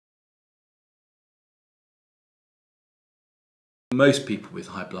Most people with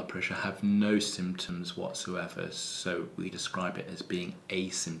high blood pressure have no symptoms whatsoever, so we describe it as being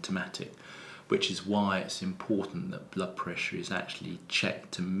asymptomatic, which is why it's important that blood pressure is actually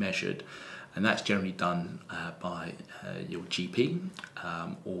checked and measured, and that's generally done by your GP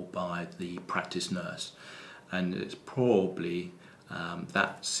or by the practice nurse. And it's probably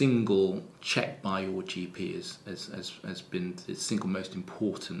that single check by your GP has been the single most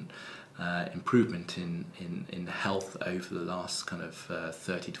important improvement in health over the last kind of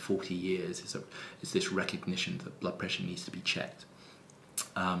 30 to 40 years is this recognition that blood pressure needs to be checked.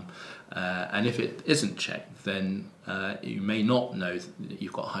 And if it isn't checked, then you may not know that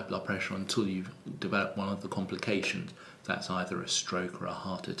you've got high blood pressure until you've developed one of the complications. That's either a stroke or a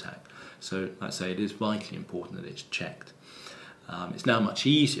heart attack. So, like I say, it is vitally important that it's checked. It's now much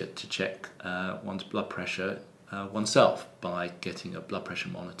easier to check one's blood pressure oneself by getting a blood pressure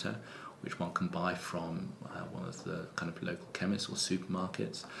monitor, which one can buy from one of the kind of local chemists or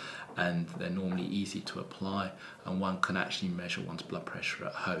supermarkets, and they're normally easy to apply, and one can actually measure one's blood pressure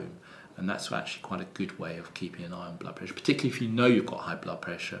at home. And that's actually quite a good way of keeping an eye on blood pressure, particularly if you know you've got high blood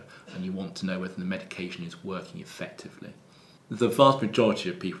pressure and you want to know whether the medication is working effectively. The vast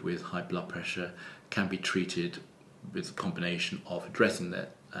majority of people with high blood pressure can be treated with a combination of addressing their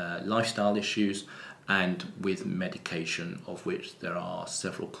lifestyle issues and with medication, of which there are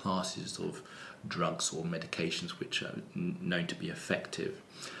several classes of drugs or medications which are known to be effective.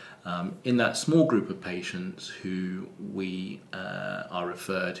 In that small group of patients who we are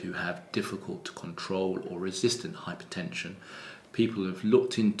referred who have difficult to control or resistant hypertension, people have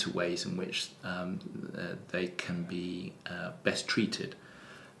looked into ways in which they can be best treated.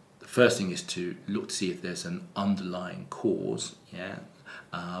 The first thing is to look to see if there's an underlying cause,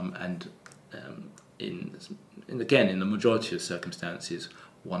 again, in the majority of circumstances,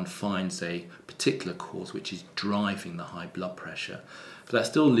 one finds a particular cause which is driving the high blood pressure. But that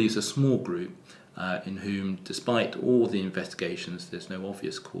still leaves a small group in whom, despite all the investigations, there's no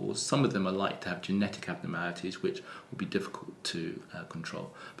obvious cause. Some of them are likely to have genetic abnormalities which will be difficult to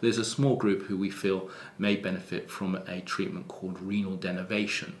control. But there's a small group who we feel may benefit from a treatment called renal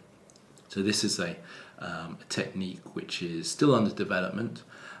denervation. So this is a technique which is still under development,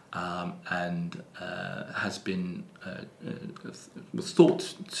 and has been was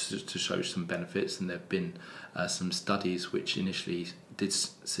thought to show some benefits, and there have been some studies which initially did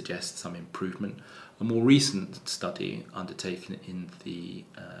suggest some improvement. A more recent study undertaken in the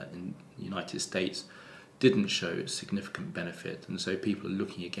United States didn't show significant benefit, and so people are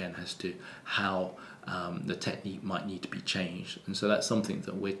looking again as to how the technique might need to be changed. And so that's something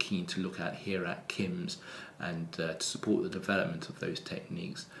that we're keen to look at here at KIMS, and to support the development of those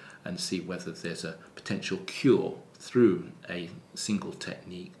techniques and see whether there's a potential cure through a single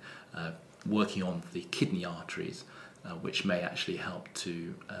technique working on the kidney arteries, which may actually help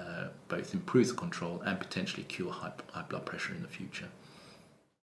to both improve the control and potentially cure high blood pressure in the future.